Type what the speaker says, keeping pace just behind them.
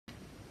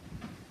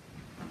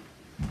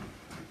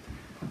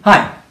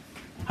Hi,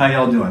 how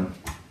y'all doing?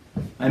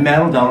 I'm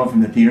Matt O'Donnell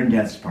from the Theater and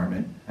Dance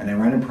Department, and I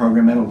run a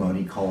program at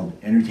Ohlone called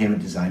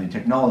Entertainment Design and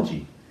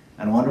Technology,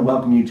 and I want to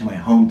welcome you to my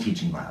home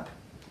teaching lab.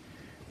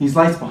 These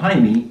lights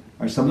behind me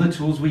are some of the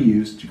tools we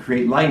use to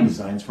create lighting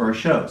designs for our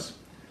shows.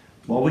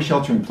 While we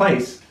shelter in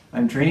place,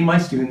 I'm training my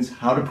students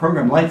how to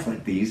program lights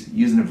like these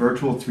using a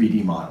virtual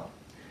 3D model.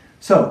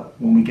 So,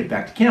 when we get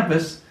back to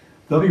campus,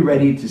 they'll be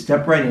ready to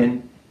step right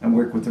in and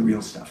work with the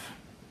real stuff.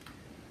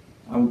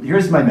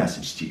 Here's my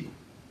message to you.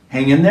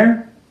 Hang in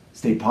there,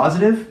 stay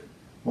positive,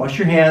 wash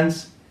your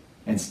hands,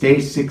 and stay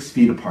 6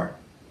 feet apart.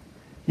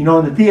 You know,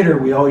 in the theater,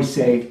 we always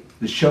say,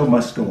 the show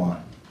must go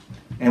on.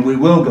 And we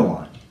will go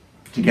on,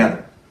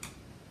 together.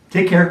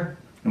 Take care,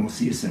 and we'll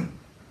see you soon.